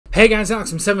Hey guys, Alex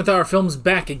from 7th Hour Films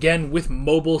back again with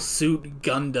Mobile Suit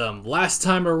Gundam. Last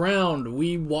time around,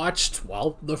 we watched,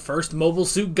 well, the first Mobile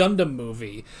Suit Gundam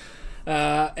movie.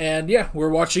 And yeah, we're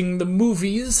watching the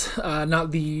movies,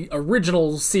 not the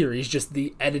original series, just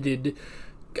the edited,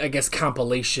 I guess,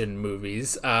 compilation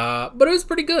movies. But it was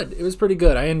pretty good. It was pretty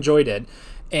good. I enjoyed it.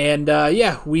 And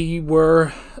yeah, we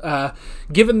were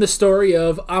given the story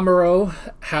of Amuro,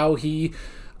 how he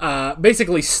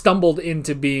basically stumbled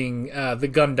into being the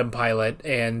Gundam pilot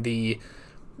and the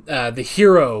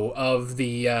hero of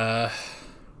the I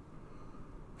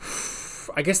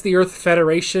guess the Earth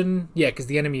Federation. Yeah, because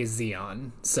the enemy is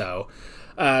Zeon. So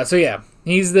yeah,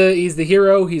 he's the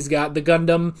hero. He's got the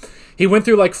Gundam. He went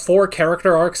through like 4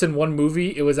 character arcs in one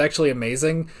movie. It was actually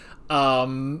amazing.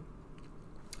 And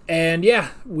yeah,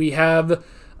 we have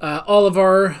all of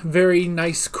our very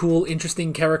nice, cool,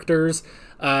 interesting characters.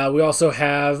 We also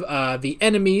have the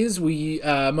enemies, we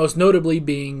most notably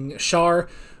being Char,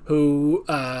 who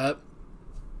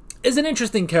is an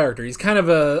interesting character. He's kind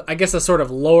of I guess a sort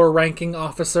of lower-ranking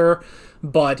officer,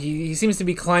 but he seems to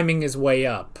be climbing his way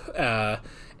up.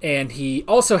 And he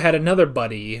also had another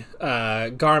buddy,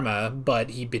 Garma, but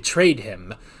he betrayed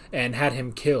him and had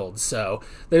him killed. So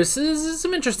there's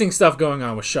some interesting stuff going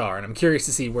on with Char, and I'm curious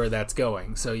to see where that's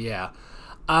going. So yeah.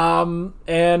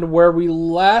 And where we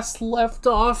last left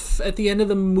off at the end of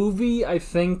the movie, I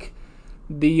think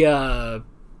the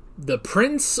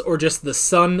prince, or just the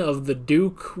son of the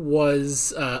Duke,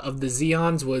 was of the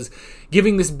Zeons, was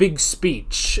giving this big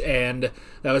speech, and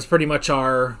that was pretty much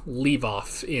our leave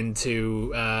off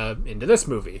into this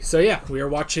movie. So yeah, we are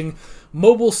watching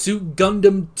Mobile Suit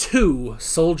Gundam II: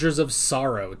 Soldiers of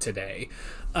Sorrow today.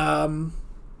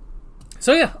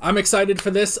 So yeah, I'm excited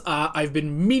for this. I've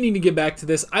been meaning to get back to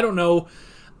this. I don't know.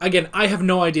 Again, I have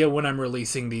no idea when I'm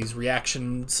releasing these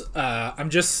reactions. I'm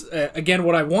just, again,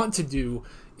 what I want to do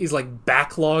is like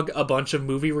backlog a bunch of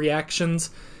movie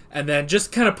reactions and then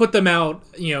just kind of put them out,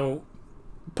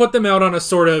 put them out on a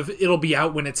sort of it'll be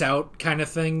out when it's out kind of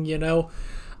thing,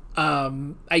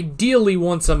 Ideally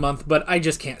once a month, but I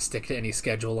just can't stick to any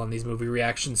schedule on these movie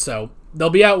reactions, so they'll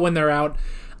be out when they're out.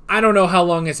 I don't know how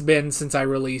long it's been since I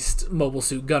released Mobile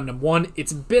Suit Gundam 1.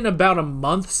 It's been about a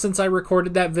month since I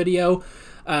recorded that video,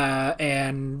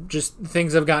 and just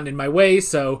things have gotten in my way,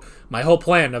 so my whole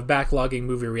plan of backlogging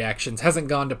movie reactions hasn't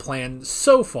gone to plan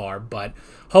so far, but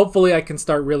hopefully I can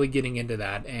start really getting into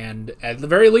that, and at the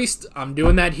very least, I'm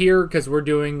doing that here because we're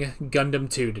doing Gundam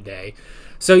 2 today.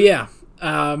 So yeah,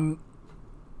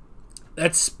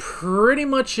 that's pretty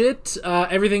much it.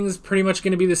 Everything's pretty much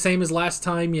going to be the same as last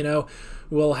time,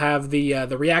 We'll have the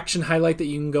reaction highlight that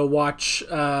you can go watch,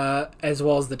 as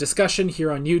well as the discussion here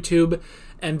on YouTube.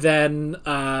 And then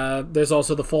there's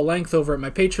also the full length over at my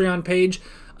Patreon page.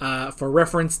 For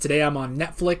reference, today I'm on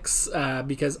Netflix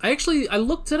because I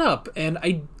looked it up, and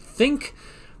I think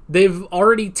they've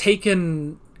already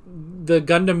taken the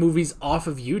Gundam movies off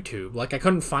of YouTube. Like, I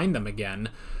couldn't find them again.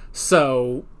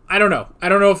 So I don't know. I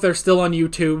don't know if they're still on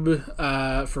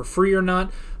YouTube for free or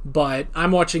not, but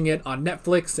I'm watching it on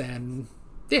Netflix, and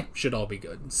yeah, should all be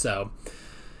good. So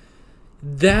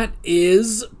that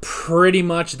is pretty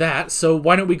much that. So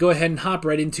why don't we go ahead and hop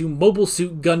right into Mobile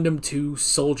Suit Gundam II: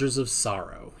 Soldiers of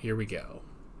Sorrow. Here we go.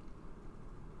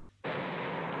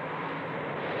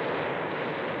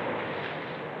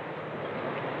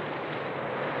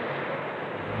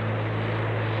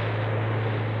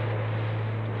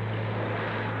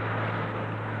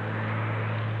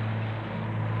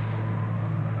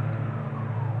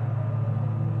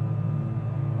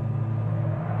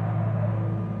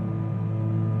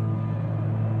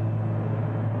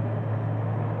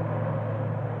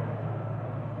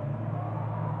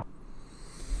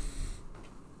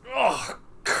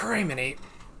 Criminy.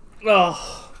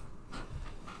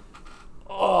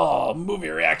 Movie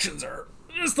reactions are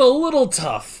just a little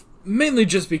tough. Mainly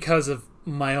just because of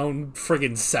my own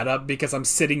friggin' setup, because I'm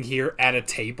sitting here at a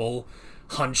table,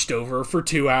 hunched over for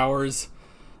 2 hours.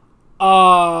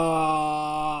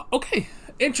 Okay.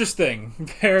 Interesting.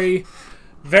 Very,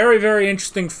 very, very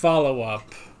interesting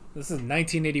follow-up. This is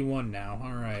 1981 now.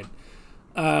 Alright.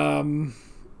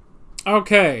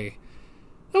 Okay.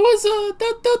 That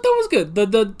was good.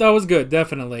 That was good,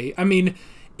 definitely. I mean,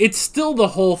 it's still the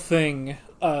whole thing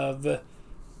of,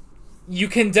 you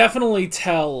can definitely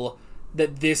tell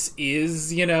that this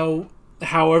is,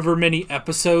 however many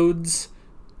episodes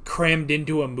crammed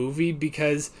into a movie,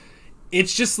 because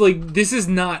it's just like, this is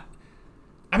not,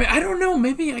 I mean, I don't know,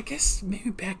 maybe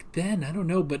back then, I don't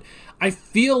know, but I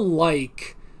feel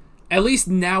like, at least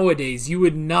nowadays, you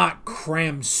would not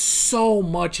cram so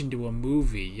much into a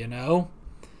movie,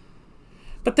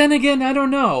 But then again, I don't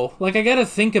know. Like, I gotta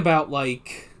think about,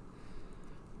 like,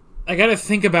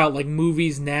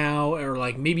 movies now, or,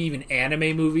 like, maybe even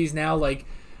anime movies now. Like,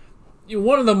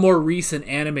 one of the more recent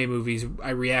anime movies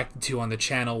I reacted to on the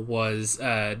channel was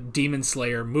Demon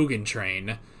Slayer Mugen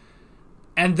Train.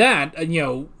 And that,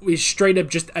 is straight up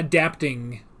just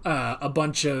adapting a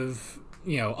bunch of,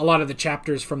 a lot of the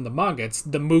chapters from the manga. It's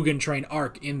the Mugen Train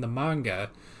arc in the manga.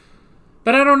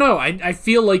 But I don't know. I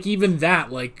feel like even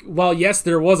that, like, while yes,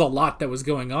 there was a lot that was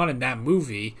going on in that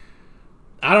movie,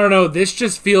 I don't know, this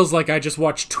just feels like I just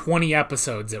watched 20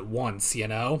 episodes at once,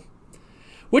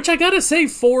 Which I gotta say,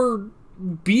 for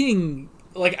being,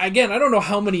 like, again, I don't know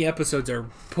how many episodes are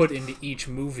put into each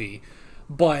movie,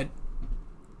 but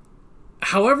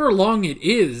however long it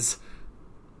is,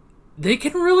 they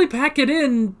can really pack it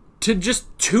in to just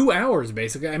 2 hours,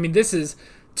 basically. I mean, this is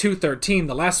 2:13.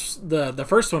 The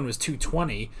first one was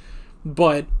 2:20.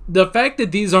 But the fact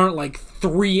that these aren't like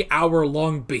 3-hour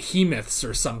long behemoths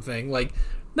or something, like,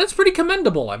 that's pretty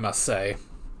commendable, I must say.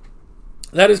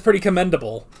 That is pretty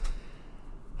commendable.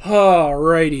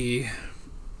 Alrighty.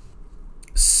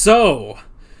 So,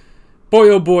 boy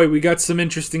oh boy, we got some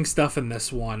interesting stuff in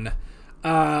this one.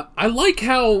 I like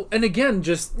how, and again,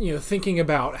 just, thinking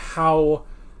about how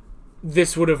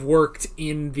this would have worked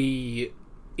in the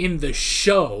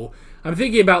show, I'm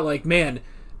thinking about, like, man,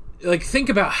 like, think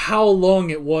about how long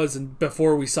it was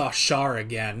before we saw Char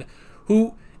again,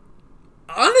 who,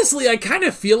 honestly, I kind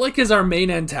of feel like is our main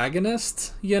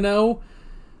antagonist, I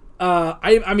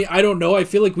mean, I don't know, I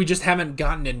feel like we just haven't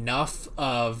gotten enough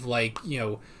of, like,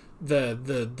 the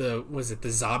was it the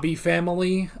Zabi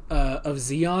family of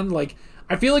Zeon? Like,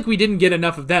 I feel like we didn't get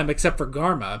enough of them, except for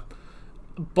Garma,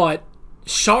 but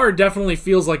Char definitely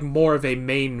feels like more of a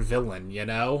main villain,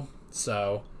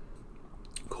 So,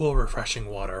 cool, refreshing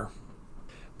water.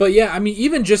 But yeah, I mean,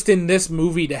 even just in this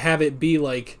movie to have it be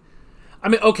like, I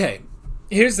mean, okay,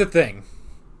 here's the thing.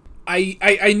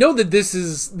 I know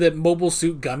that Mobile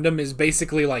Suit Gundam is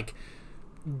basically like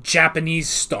Japanese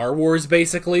Star Wars,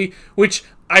 basically, which,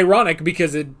 ironic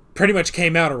because it pretty much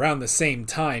came out around the same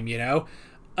time,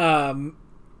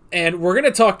 and we're going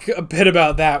to talk a bit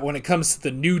about that when it comes to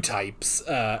the new types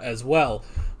as well.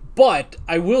 But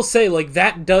I will say, like,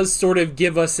 that does sort of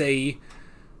give us a,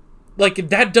 like,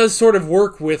 that does sort of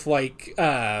work with, like,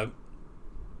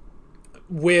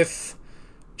 with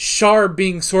Char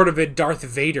being sort of a Darth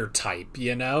Vader type,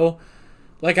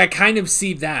 Like, I kind of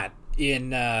see that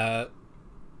in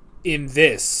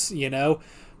this,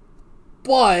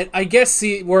 But I guess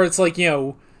where it's like,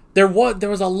 there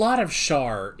was a lot of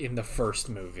Char in the first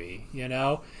movie,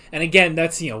 And again,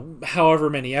 that's, however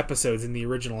many episodes in the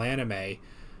original anime.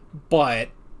 But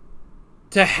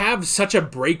to have such a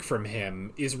break from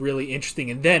him is really interesting.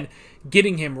 And then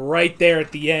getting him right there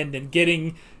at the end and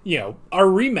getting, our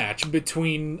rematch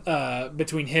between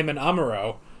him and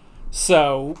Amuro.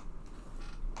 So,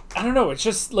 I don't know, it's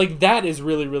just, like, that is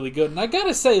really, really good. And I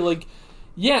gotta say, like,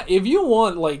 yeah, if you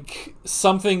want, like,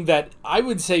 something that I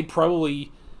would say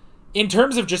probably, in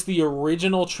terms of just the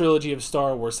original trilogy of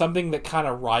Star Wars, something that kind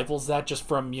of rivals that just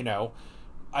from,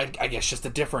 I guess just a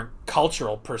different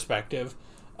cultural perspective,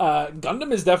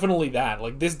 Gundam is definitely that.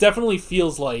 Like, this definitely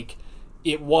feels like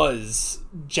it was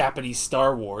Japanese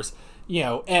Star Wars,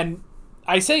 and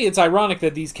I say it's ironic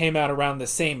that these came out around the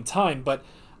same time, but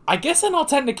I guess in all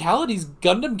technicalities,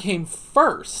 Gundam came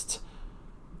first,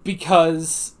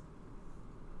 because,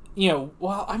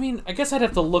 well, I mean, I guess I'd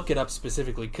have to look it up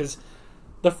specifically, because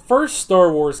the first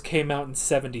Star Wars came out in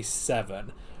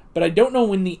 1977, but I don't know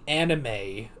when the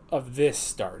anime of this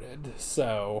started,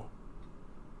 so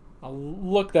I'll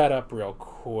look that up real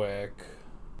quick.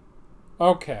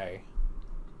 Okay.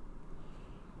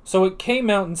 So it came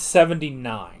out in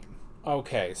 1979.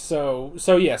 Okay, so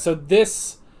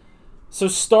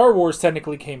Star Wars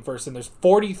technically came first, and there's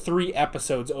 43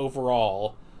 episodes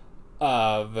overall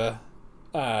of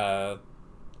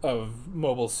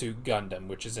Mobile Suit Gundam,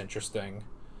 which is interesting.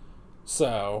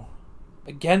 So,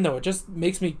 again, though, it just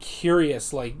makes me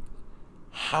curious, like,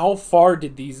 how far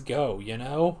did these go,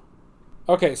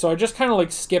 Okay, so I just kind of,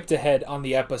 like, skipped ahead on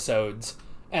the episodes,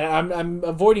 and I'm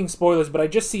avoiding spoilers, but I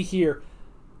just see here,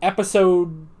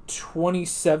 episode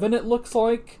 27, it looks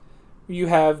like, you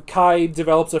have Kai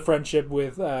develops a friendship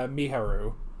with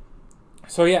Miharu.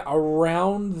 So yeah,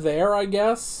 around there, I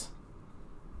guess.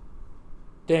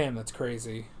 Damn, that's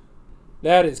crazy.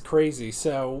 That is crazy.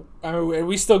 So, I mean,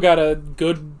 we still got a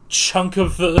good chunk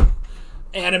of the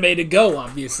anime to go,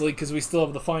 obviously, because we still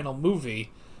have the final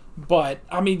movie. But,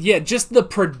 I mean, yeah, just the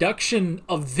production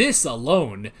of this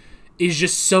alone is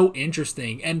just so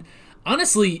interesting. And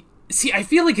honestly, see, I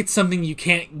feel like it's something you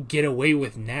can't get away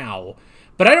with now.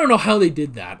 But I don't know how they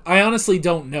did that. I honestly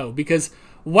don't know, because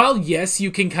while, yes,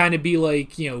 you can kind of be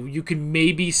like, you know, you can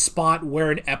maybe spot where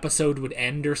an episode would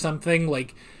end or something,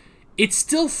 like, it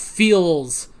still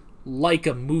feels like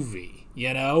a movie,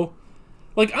 you know?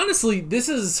 Like, honestly, this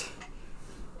is...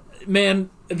 Man,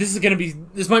 this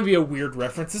might be a weird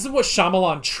reference. This is what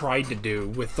Shyamalan tried to do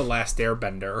with The Last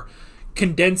Airbender,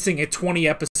 condensing a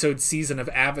 20-episode season of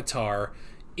Avatar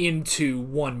into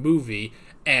one movie,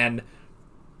 and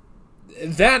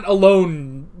that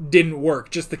alone didn't work.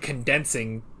 Just the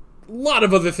condensing. A lot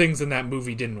of other things in that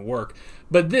movie didn't work.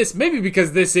 But this, maybe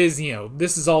because this is, you know,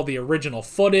 this is all the original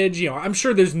footage, you know, I'm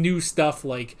sure there's new stuff,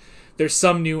 like, there's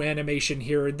some new animation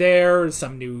here or there,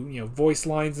 some new, you know, voice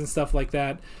lines and stuff like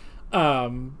that.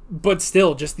 But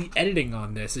still, just the editing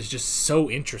on this is just so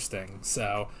interesting.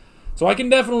 So I can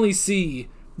definitely see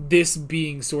this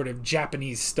being sort of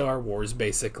Japanese Star Wars,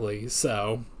 basically.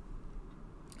 So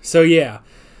yeah.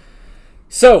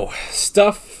 So,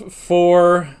 stuff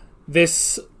for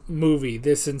this movie,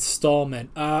 this installment.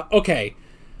 Okay.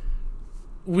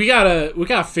 We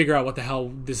gotta figure out what the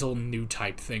hell this whole new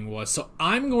type thing was. So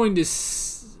I'm going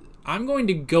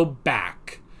to go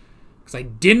back, because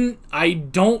I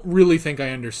don't really think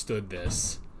I understood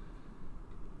this.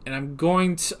 And I'm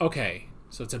going to, okay,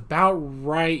 so it's about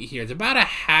right here. It's about a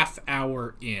half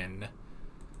hour in.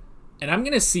 And I'm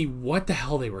going to see what the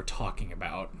hell they were talking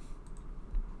about.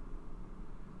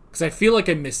 Because I feel like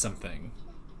I missed something.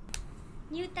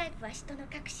 New type は人の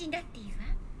革新だっていう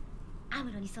わ。ア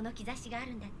ムロにその兆しがあ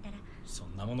るんだったら。そ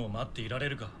んなものを待っていられ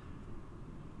るか。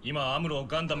今アムロを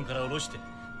ガンダムから下ろして。ブ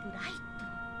ライ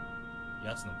ト。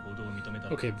奴の行動を認めた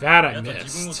ら。Okay, that I 奴は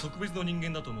自分を missed. 特別の人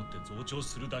間だと思って増長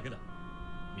するだけだ。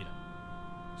ミラ、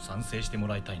賛成しても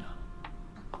らいたいな。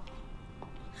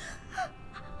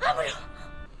アムロ。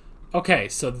Okay,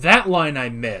 so that line I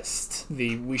missed.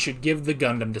 We should give the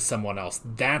Gundam to someone else.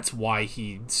 That's why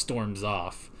he storms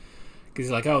off. Because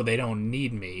he's like, oh, they don't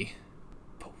need me.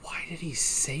 But why did he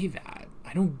say that?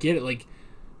 I don't get it. Like,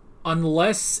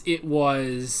 unless it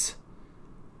was...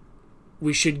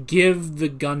 We should give the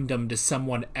Gundam to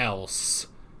someone else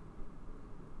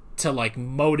to, like,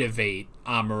 motivate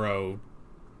Amuro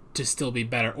to still be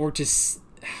better. Or to...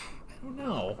 I don't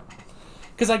know.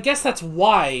 Because I guess that's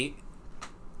why...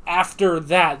 After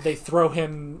that, they throw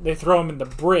him in the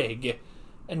brig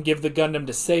and give the Gundam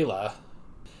to Sayla.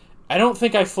 I don't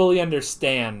think I fully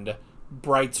understand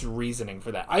Bright's reasoning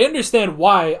for that. I understand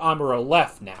why Amuro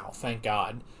left now, thank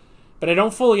God. But I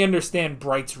don't fully understand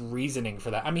Bright's reasoning for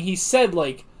that. I mean, he said,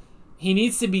 like, he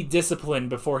needs to be disciplined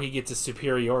before he gets a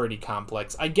superiority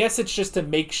complex. I guess it's just to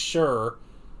make sure...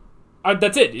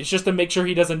 that's it. It's just to make sure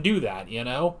he doesn't do that, you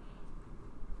know?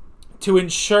 To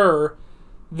ensure...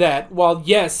 that while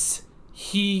yes,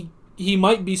 he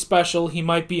might be special, he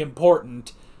might be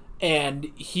important, and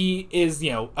he is,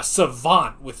 you know, a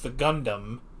savant with the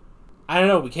Gundam, I don't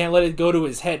know, we can't let it go to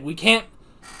his head. We can't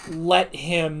let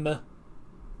him,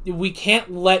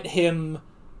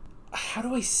 how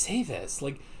do I say this?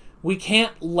 Like, we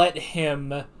can't let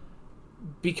him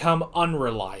become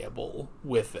unreliable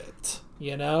with it,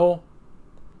 you know?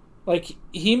 Like,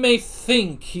 he may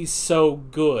think he's so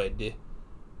good,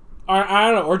 or, I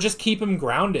don't know, or just keep him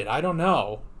grounded. I don't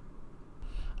know.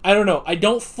 I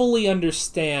don't fully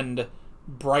understand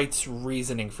Bright's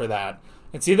reasoning for that.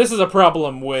 And see, this is a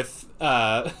problem with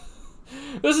not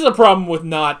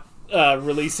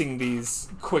releasing these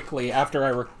quickly after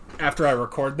I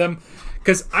record them,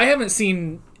 because I haven't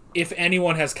seen if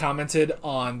anyone has commented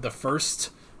on the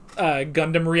first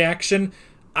Gundam reaction.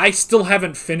 I still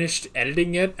haven't finished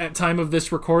editing it at time of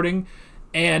this recording.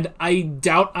 And I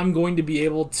doubt I'm going to be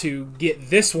able to get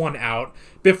this one out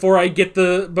before I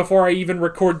even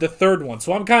record the third one.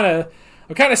 So I'm kind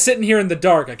of sitting here in the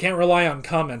dark. I can't rely on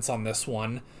comments on this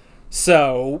one.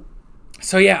 So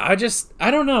yeah, I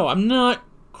don't know. I'm not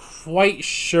quite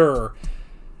sure.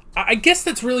 I guess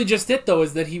that's really just it, though,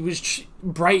 is that he was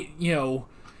Bright, you know.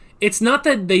 It's not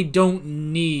that they don't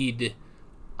need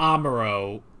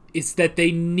Amuro. It's that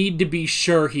they need to be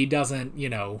sure he doesn't, you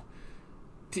know...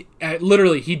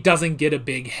 literally, he doesn't get a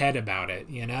big head about it,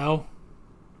 you know?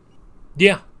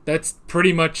 Yeah, that's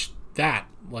pretty much that.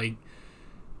 Like,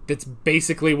 that's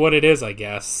basically what it is, I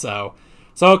guess. So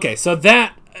okay, so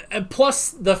that, plus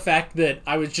the fact that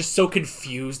I was just so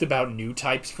confused about new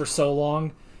types for so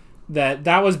long,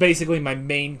 that was basically my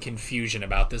main confusion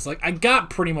about this. Like, I got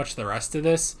pretty much the rest of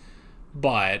this,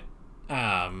 but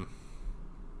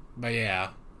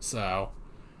yeah, so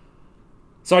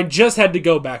I just had to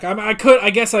go back. I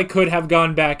guess I could have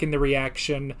gone back in the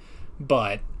reaction,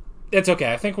 but it's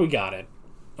okay. I think we got it.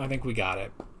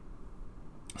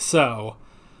 So,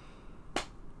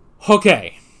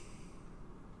 Okay.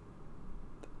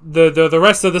 The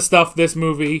rest of the stuff, this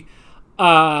movie,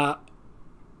 Raul,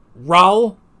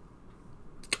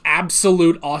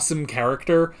 absolute awesome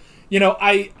character. You know,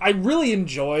 I really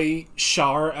enjoy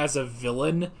Char as a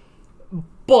villain,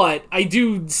 but I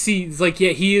do see, like,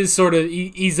 yeah, he is sort of,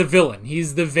 he's a villain.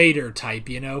 He's the Vader type,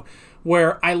 you know,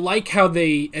 where I like how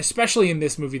they, especially in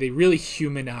this movie, they really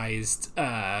humanized,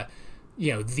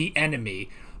 you know, the enemy,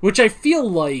 which I feel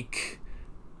like,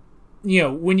 you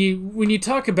know, when you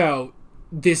talk about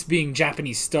this being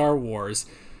Japanese Star Wars,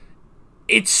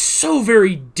 it's so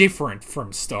very different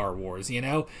from Star Wars, you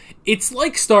know? It's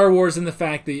like Star Wars in the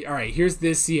fact that, alright, here's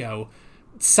this, you know,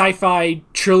 sci-fi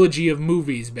trilogy of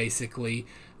movies, basically,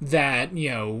 that,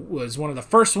 you know, was one of the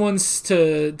first ones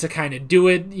to kind of do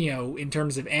it, you know, in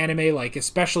terms of anime, like,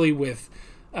 especially with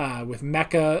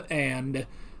Mecha and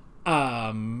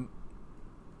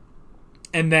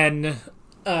then,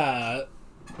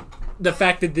 the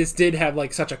fact that this did have,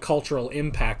 like, such a cultural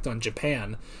impact on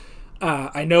Japan.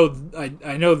 I know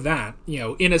that, you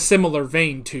know, in a similar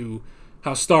vein to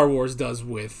how Star Wars does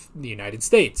with the United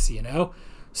States, you know?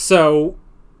 So,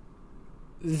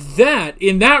 that,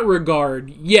 in that regard,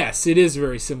 yes, it is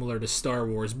very similar to Star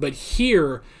Wars, but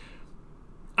here,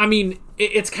 I mean,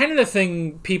 it's kind of the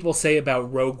thing people say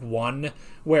about Rogue One,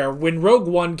 where when Rogue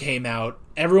One came out,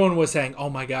 everyone was saying,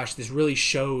 oh my gosh, this really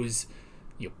shows,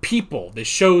 you know, people, this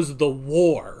shows the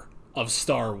war of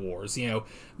Star Wars, you know,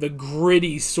 the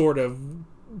gritty sort of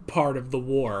part of the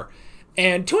war.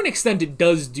 And to an extent it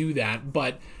does do that,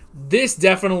 but this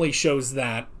definitely shows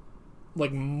that,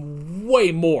 like,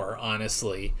 way more,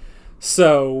 honestly.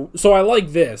 So I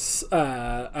like this.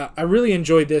 I really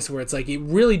enjoyed this, where it's like, it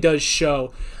really does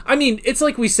show, I mean, it's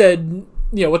like we said,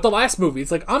 you know, with the last movie,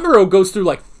 it's like Amuro goes through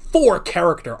like 4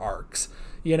 character arcs,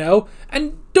 you know?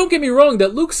 And don't get me wrong,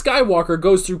 that Luke Skywalker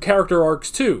goes through character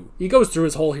arcs too. He goes through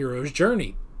his whole hero's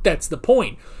journey. That's the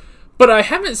point. But I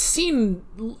don't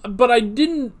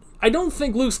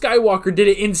think Luke Skywalker did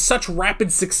it in such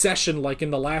rapid succession like in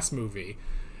the last movie.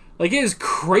 Like, it is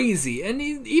crazy. And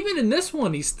even in this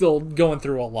one, he's still going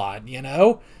through a lot, you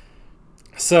know?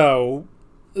 So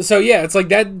yeah, it's like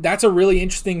that's a really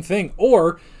interesting thing.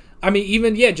 Or, I mean,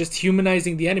 even, yeah, just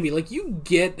humanizing the enemy. Like, you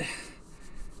get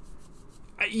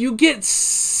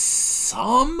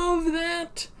some of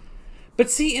that, but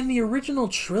see, in the original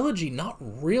trilogy, not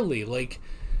really. Like,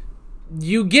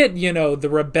 you get, you know, the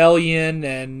rebellion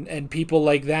and people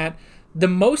like that. The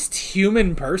most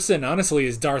human person, honestly,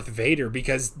 is Darth Vader,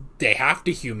 because they have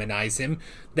to humanize him.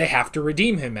 They have to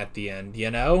redeem him at the end,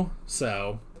 you know?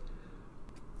 So,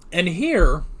 and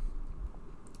here,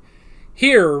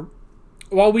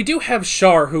 while we do have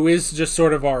Char, who is just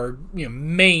sort of our, you know,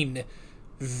 main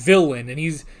villain, and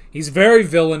he's very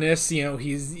villainous, you know,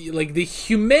 he's like, the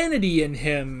humanity in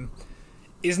him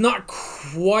is not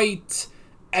quite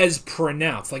as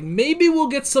pronounced. Like, maybe we'll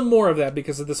get some more of that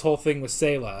because of this whole thing with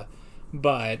Sayla,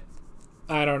 but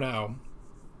I don't know.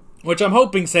 Which I'm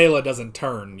hoping Sayla doesn't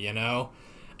turn, you know?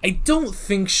 I don't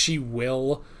think she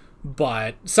will,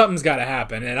 but something's got to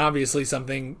happen, and obviously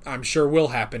something I'm sure will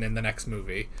happen in the next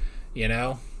movie, you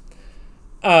know?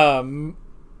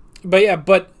 But yeah,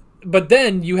 but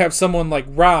then you have someone like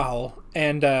Raul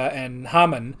and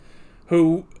Haman,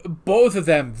 who, both of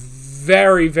them,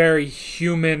 very, very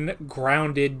human,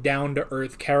 grounded,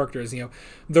 down-to-earth characters. You know,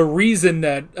 the reason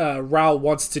that Raul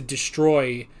wants to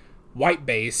destroy White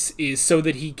Base is so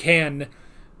that he can,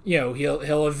 you know,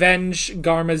 he'll avenge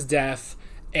Garma's death,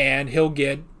 and he'll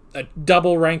get a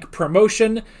double rank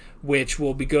promotion, which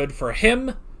will be good for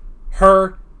him,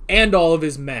 her, and all of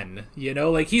his men. You know,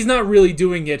 like, he's not really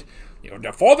doing it, you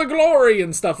know, for the glory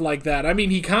and stuff like that. I mean,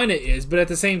 he kind of is, but at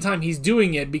the same time, he's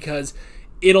doing it because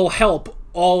it'll help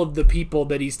all of the people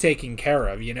that he's taking care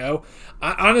of, you know?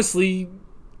 Honestly,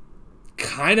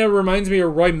 kind of reminds me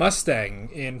of Roy Mustang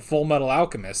in Full Metal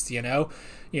Alchemist, you know?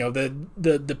 You know,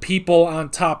 the people on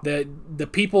top, the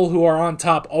people who are on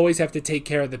top always have to take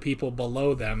care of the people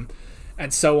below them,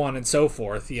 and so on and so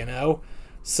forth, you know?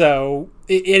 So,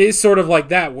 it is sort of like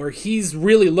that, where he's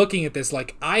really looking at this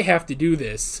like, I have to do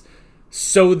this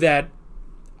so that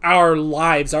our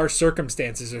lives, our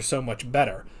circumstances are so much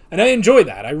better. And I enjoy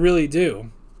that. I really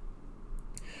do.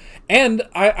 And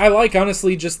I like,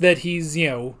 honestly, just that he's, you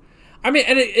know... I mean,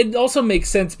 and it also makes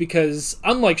sense because,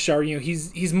 unlike Char, you know,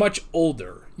 he's much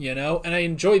older, you know? And I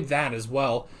enjoyed that as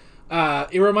well.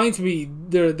 It reminds me,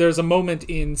 there's a moment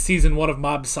in Season 1 of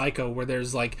Mob Psycho where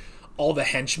there's, like, all the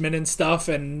henchmen and stuff,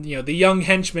 and, you know, the young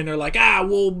henchmen are like,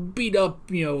 we'll beat up,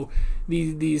 you know,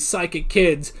 these psychic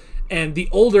kids. And the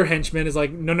older henchman is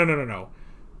like, no.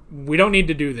 We don't need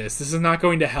to do this. This is not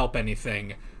going to help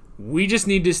anything. we just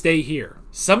need to stay here.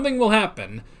 Something will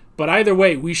happen, but either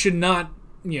way, we should not,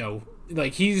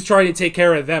 like, he's trying to take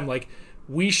care of them. Like,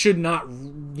 we should not,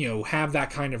 have that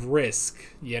kind of risk,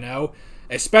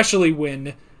 especially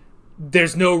when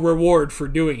there's no reward for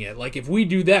doing it. Like, if we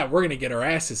do that, we're going to get our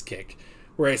asses kicked.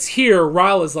 Whereas here,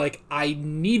 Ryle is like, I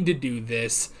need to do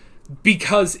this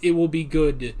because it will be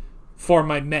good for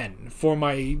my men, for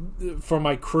my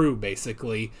crew,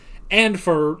 basically, and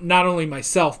for not only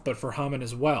myself, but for Haman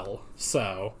as well.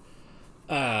 So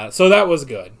that was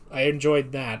good. I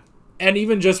enjoyed that. And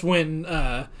even just when,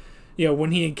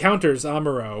 when he encounters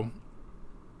Amuro,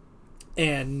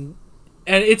 and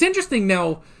it's interesting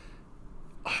now,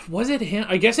 was it him?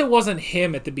 I guess it wasn't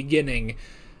him at the beginning,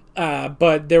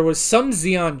 but there was some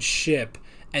Zeon ship,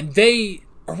 and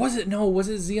was it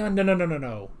Zeon?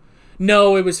 No.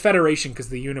 No, it was Federation because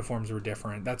the uniforms were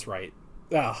different. That's right.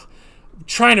 Ugh.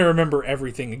 Trying to remember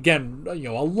everything. Again, a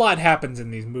lot happens in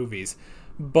these movies.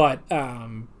 But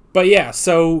yeah,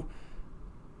 so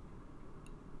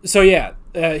yeah,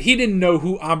 he didn't know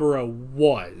who Amuro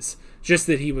was, just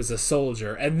that he was a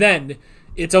soldier. And then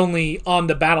it's only on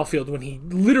the battlefield when he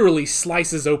literally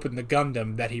slices open the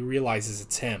Gundam that he realizes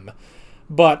it's him.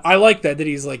 But I like that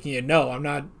he's like, no, I'm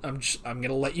going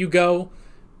to let you go.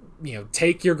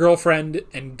 Take your girlfriend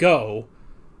and go.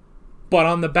 But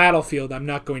on the battlefield, I'm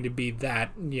not going to be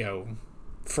that,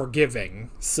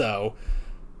 forgiving. So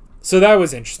that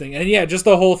was interesting. And yeah, just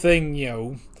the whole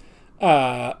thing,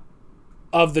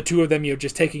 of the two of them,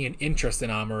 just taking an interest in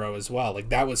Amuro as well. Like,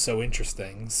 that was so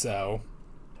interesting. So,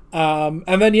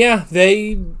 and then, yeah,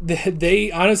 they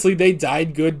honestly, they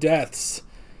died good deaths.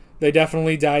 They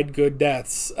definitely died good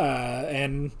deaths.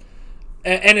 And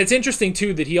it's interesting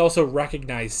too that he also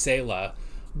recognized Sayla,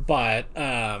 but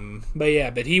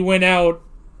he went out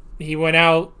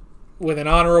with an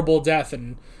honorable death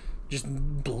and just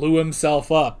blew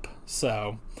himself up.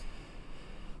 So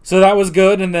that was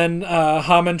good. And then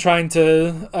Haman trying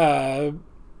to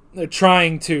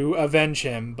avenge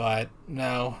him, but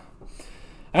no.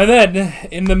 And then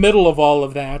in the middle of all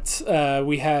of that,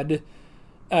 we had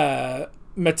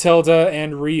Matilda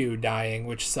and Ryu dying,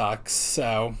 which sucks.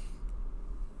 So,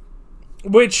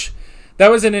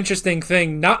 that was an interesting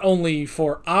thing, not only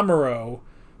for Amuro,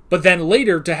 but then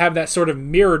later to have that sort of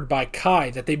mirrored by Kai,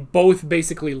 that they both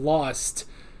basically lost,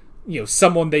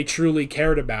 someone they truly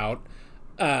cared about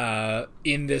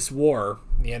in this war,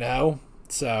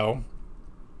 So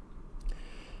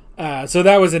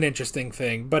that was an interesting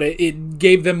thing, but it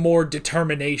gave them more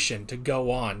determination to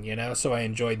go on, so I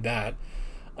enjoyed that.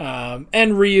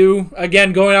 And Ryu,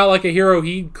 again, going out like a hero,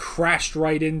 he crashed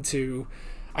right into...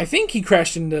 I think he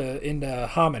crashed into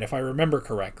Haman, if I remember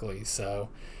correctly. So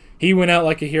he went out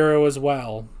like a hero as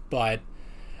well. But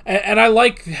and I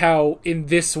like how in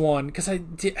this one, because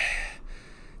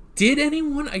did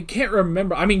anyone? I can't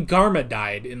remember. I mean, Garma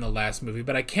died in the last movie,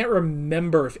 but I can't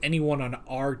remember if anyone on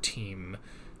our team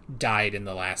died in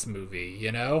the last movie.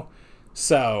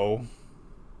 So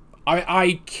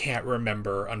I can't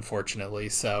remember, unfortunately.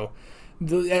 So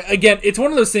again, it's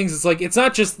one of those things. It's like it's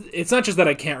not just that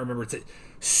I can't remember. It's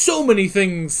so many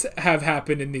things have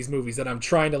happened in these movies that I'm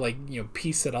trying to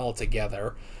piece it all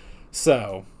together.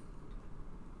 So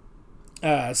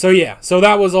yeah, so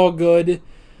that was all good.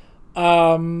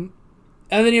 And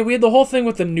then we had the whole thing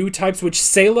with the new types, which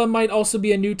Sayla might also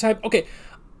be a new type. Okay,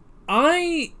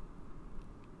 I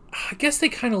guess they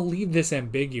kind of leave this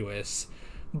ambiguous,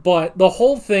 but the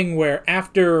whole thing where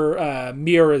after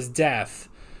Miura's death,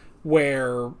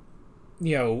 where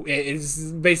it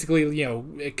is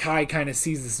basically, Kai kind of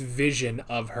sees this vision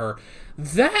of her.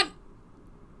 That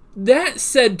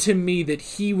said to me that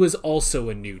he was also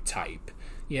a new type,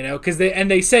 because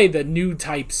they say that new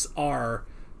types are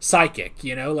psychic,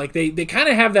 like they kind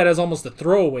of have that as almost a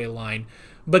throwaway line,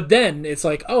 but then it's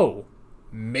like, oh,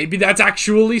 maybe that's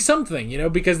actually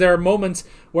something, because there are moments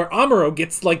where Amuro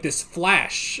gets like this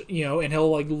flash, and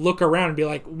he'll like look around and be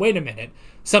like, wait a minute,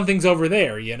 something's over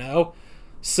there,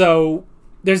 So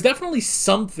there's definitely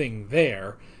something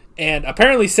there, and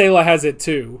apparently Sayla has it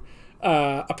too.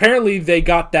 Apparently they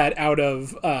got that out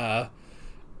of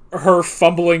her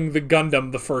fumbling the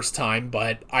Gundam the first time,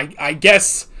 but I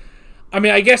guess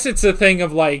it's a thing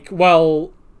of like,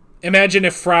 well, imagine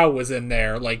if Frau was in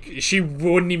there, like she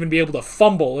wouldn't even be able to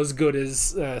fumble as good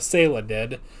as Sayla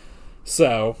did.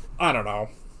 So I don't know,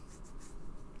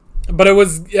 but it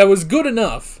was good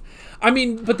enough. I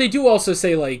mean, but they do also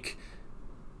say like,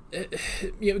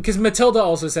 because Matilda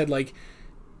also said like,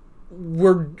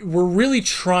 we're really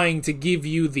trying to give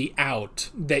you the out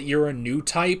that you're a new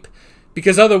type,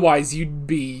 because otherwise you'd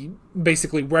be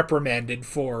basically reprimanded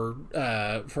for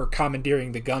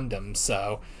commandeering the Gundam.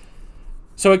 So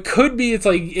So it could be, it's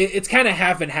like, it's kind of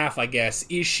half and half, I guess.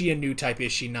 Is she a new type?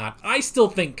 Is she not? I still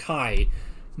think Kai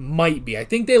might be. I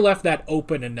think they left that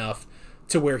open enough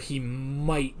to where he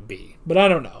might be. But I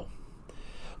don't know.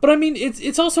 But I mean,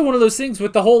 it's also one of those things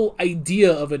with the whole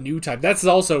idea of a new type. That's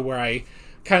also where I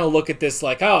kind of look at this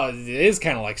like, oh, it is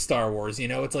kind of like Star Wars, you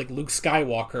know? It's like Luke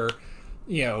Skywalker,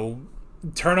 you know,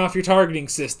 turn off your targeting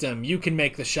system. You can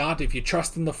make the shot if you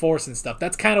trust in the Force and stuff.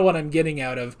 That's kind of what I'm getting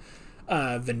out of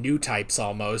the new types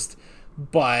almost.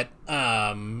 But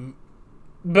at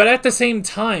the same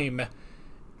time,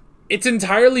 it's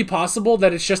entirely possible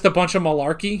that it's just a bunch of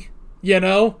malarkey, you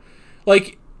know?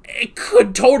 Like, it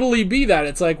could totally be that.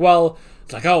 It's like, well,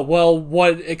 oh, well,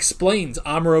 what explains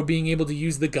Amuro being able to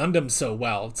use the Gundam so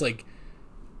well? It's like,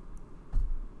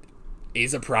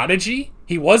 he's a prodigy?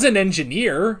 He was an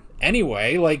engineer,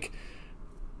 anyway. Like,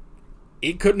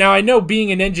 it could... Now, I know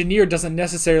being an engineer doesn't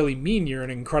necessarily mean you're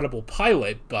an incredible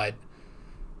pilot, but...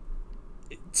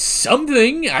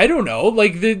 something, I don't know.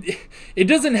 Like, it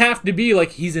doesn't have to be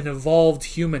like he's an evolved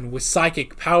human with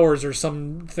psychic powers or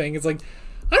something. It's like,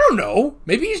 I don't know.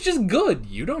 Maybe he's just good.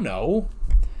 You don't know.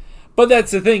 But that's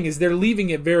the thing, is they're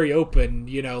leaving it very open,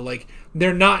 you know, like,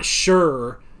 they're not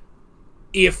sure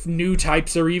if new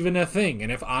types are even a thing,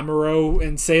 and if Amuro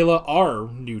and Sayla are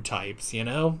new types, you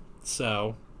know?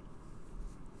 So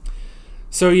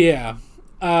yeah.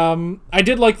 I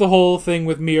did like the whole thing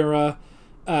with Mira,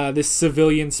 this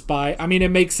civilian spy. I mean,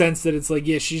 it makes sense that it's like,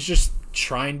 yeah, she's just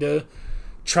trying to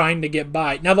get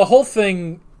by. Now, the whole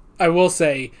thing, I will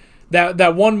say...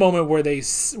 That one moment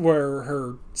where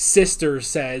her sister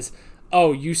says,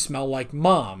 "Oh, you smell like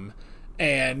Mom,"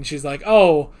 and she's like,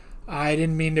 "Oh, I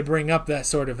didn't mean to bring up that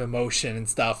sort of emotion and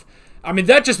stuff." I mean,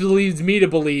 that just leads me to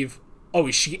believe, oh,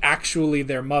 is she actually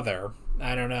their mother?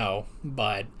 I don't know,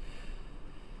 but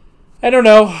I don't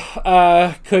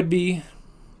know. Could be,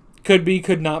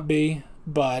 could not be.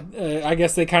 But I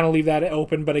guess they kind of leave that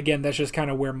open. But again, that's just kind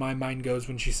of where my mind goes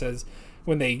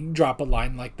when they drop a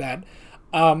line like that.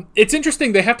 It's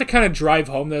interesting, they have to kind of drive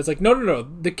home that it's like, no,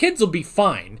 the kids will be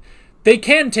fine. They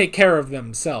can take care of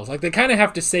themselves. Like, they kind of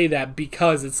have to say that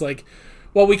because it's like,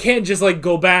 well, we can't just, like,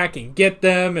 go back and get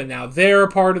them, and now they're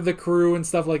a part of the crew and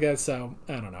stuff like that, so,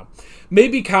 I don't know.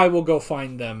 Maybe Kai will go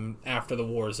find them after the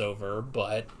war's over,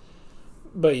 but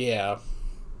yeah.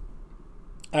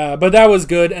 But that was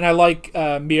good, and I like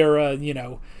Mira, you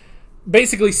know,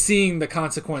 basically seeing the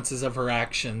consequences of her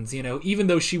actions, you know, even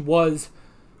though she was...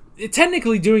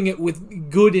 technically doing it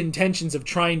with good intentions of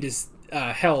trying to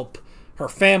help her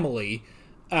family,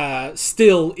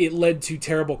 still it led to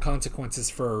terrible consequences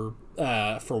for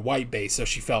White Base, so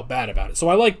she felt bad about it. So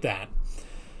I like that.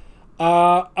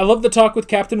 I love the talk with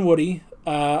Captain Woody.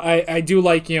 I do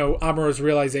like, you know, Amuro's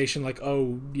realization, like,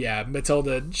 oh yeah,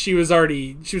 Matilda, she was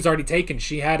already taken.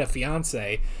 She had a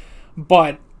fiance,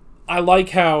 but I like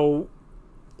how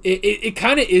it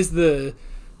kind of is the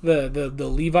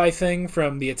Levi thing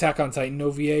from the Attack on Titan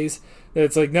OVAs. That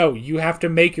it's like, no, you have to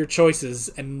make your choices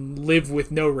and live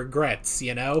with no regrets,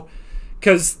 you know?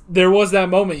 Because there was that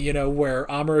moment, you know, where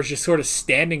Amuro's just sort of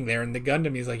standing there in the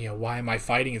Gundam. He's like, you know, why am I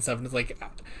fighting and stuff? And it's like,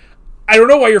 I don't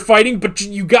know why you're fighting, but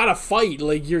you gotta fight.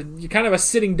 Like, you're kind of a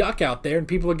sitting duck out there, and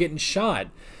people are getting shot.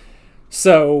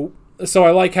 So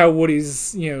I like how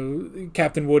Woody's, you know,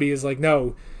 Captain Woody is like,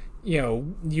 no, you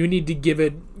know, you need to give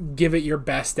it your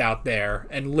best out there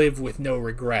and live with no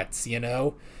regrets, you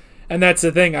know? And that's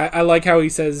the thing. I like how he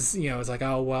says, you know, it's like,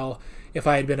 oh, well, if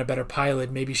I had been a better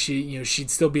pilot, maybe she'd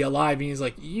still be alive. And he's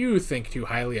like, you think too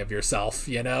highly of yourself,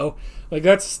 you know? Like,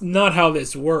 that's not how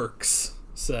this works.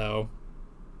 So...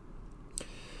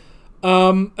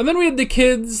 and then we had the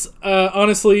kids.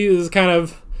 Honestly, this is kind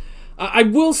of... I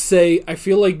will say, I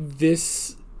feel like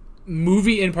this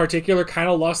movie in particular kind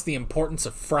of lost the importance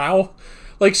of Frau.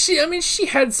 Like, she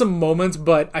had some moments,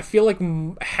 but I feel like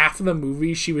half of the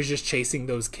movie she was just chasing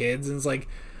those kids, and it's like,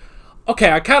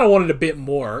 okay, I kind of wanted a bit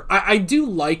more. I do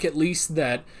like, at least,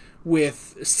 that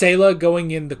with Sayla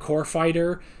going in the core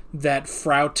fighter, that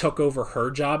Frau took over her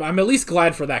job. I'm at least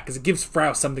glad for that, because it gives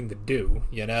Frau something to do,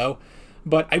 you know?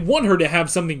 But I want her to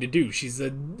have something to do.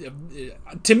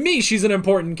 To me, she's an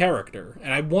important character,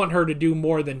 and I want her to do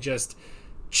more than just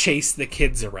chase the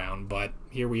kids around, but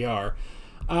here we are.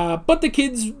 But the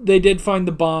kids, they did find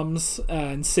the bombs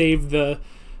and save the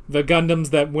Gundams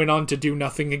that went on to do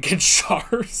nothing against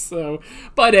Char. So,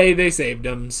 but hey, they saved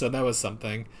them, so that was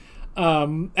something.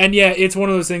 And yeah, it's one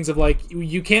of those things of like,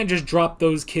 you can't just drop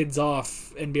those kids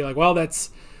off and be like, well,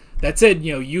 that's it,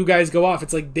 you know, you guys go off.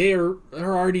 It's like they're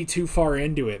already too far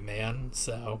into it, man.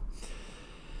 So,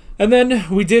 and then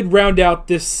we did round out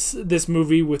this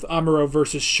movie with Amuro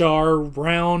versus Char,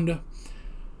 round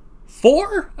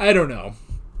 4? I don't know.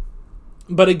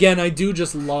 But again, I do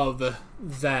just love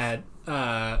that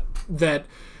that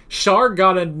Char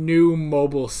got a new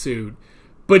mobile suit,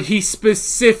 but he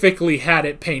specifically had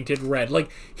it painted red.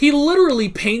 Like, he literally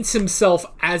paints himself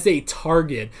as a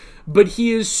target, but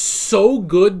he is so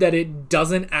good that it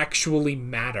doesn't actually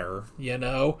matter, you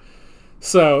know?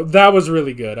 So, that was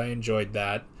really good. I enjoyed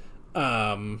that.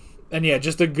 And yeah,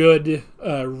 just a good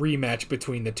rematch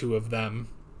between the two of them.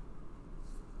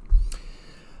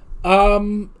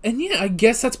 And yeah, I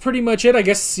guess that's pretty much it. I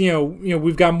guess, you know,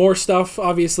 we've got more stuff,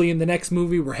 obviously, in the next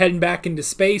movie. We're heading back into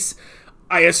space.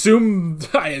 I assume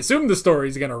the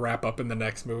story's gonna wrap up in the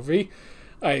next movie.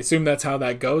 I assume that's how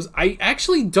that goes. I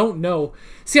actually don't know.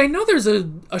 See, I know there's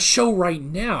a show right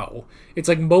now. It's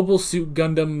like Mobile Suit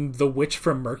Gundam: The Witch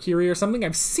from Mercury or something.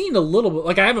 I've seen a little bit.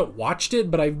 Like, I haven't watched it,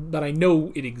 but I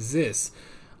know it exists.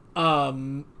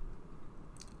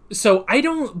 So I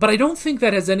don't think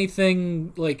that has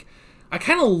anything, like, I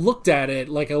kind of looked at it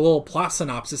like a little plot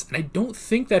synopsis, and I don't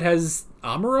think that has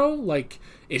Amuro. Like,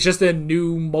 it's just a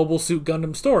new Mobile Suit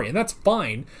Gundam story, and that's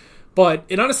fine. But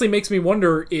it honestly makes me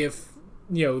wonder if,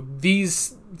 you know,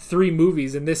 these 3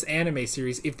 movies in this anime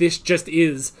series, if this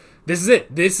is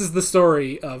it. This is the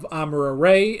story of Amuro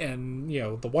Ray and, you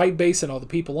know, the white base and all the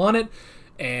people on it.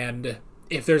 And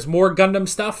if there's more Gundam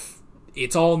stuff,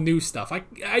 it's all new stuff. I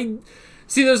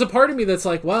see, there's a part of me that's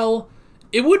like, well,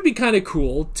 it would be kind of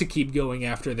cool to keep going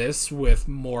after this with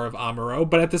more of Amuro,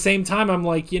 but at the same time, I'm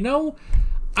like, you know,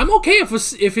 I'm okay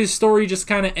if his story just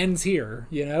kind of ends here,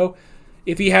 you know?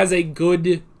 If he has a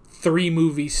good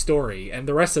 3-movie story, and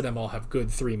the rest of them all have good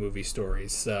 3-movie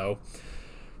stories, so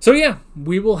yeah,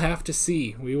 we will have to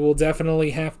see. We will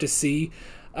definitely have to see.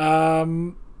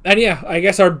 And yeah, I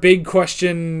guess our big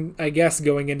question, I guess,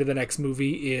 going into the next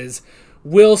movie is,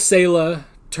 will Sayla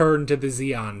turn to the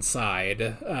Zeon side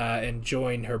and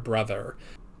join her brother?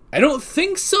 I don't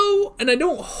think so, and I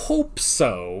don't hope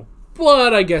so,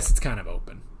 but I guess it's kind of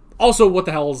open. Also, what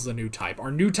the hell is the new type?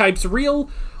 Are new types real,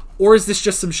 or is this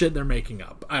just some shit they're making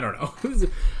up? I don't know.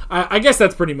 I guess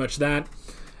that's pretty much that.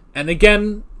 And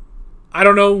again, I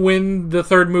don't know when the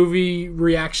 3rd movie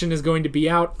reaction is going to be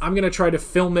out. I'm going to try to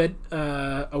film it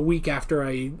a week after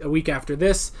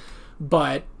this,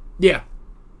 but yeah,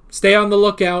 stay on the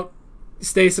lookout.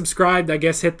 Stay subscribed, I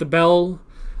guess hit the bell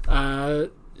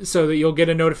so that you'll get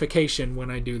a notification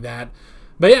when I do that.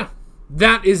 But yeah,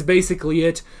 that is basically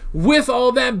it. With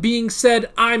all that being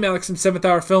said, I'm Alex from 7th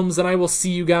Hour Films, and I will see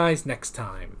you guys next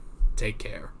time. Take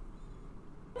care.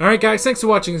 Alright guys, thanks for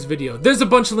watching this video. There's a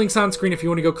bunch of links on screen if you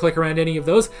want to go click around any of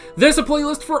those. There's a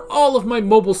playlist for all of my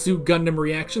Mobile Suit Gundam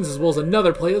reactions, as well as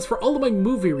another playlist for all of my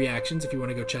movie reactions if you want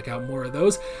to go check out more of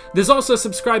those. There's also a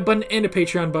subscribe button and a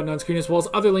Patreon button on screen, as well as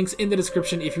other links in the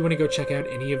description if you want to go check out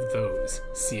any of those.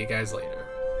 See you guys later.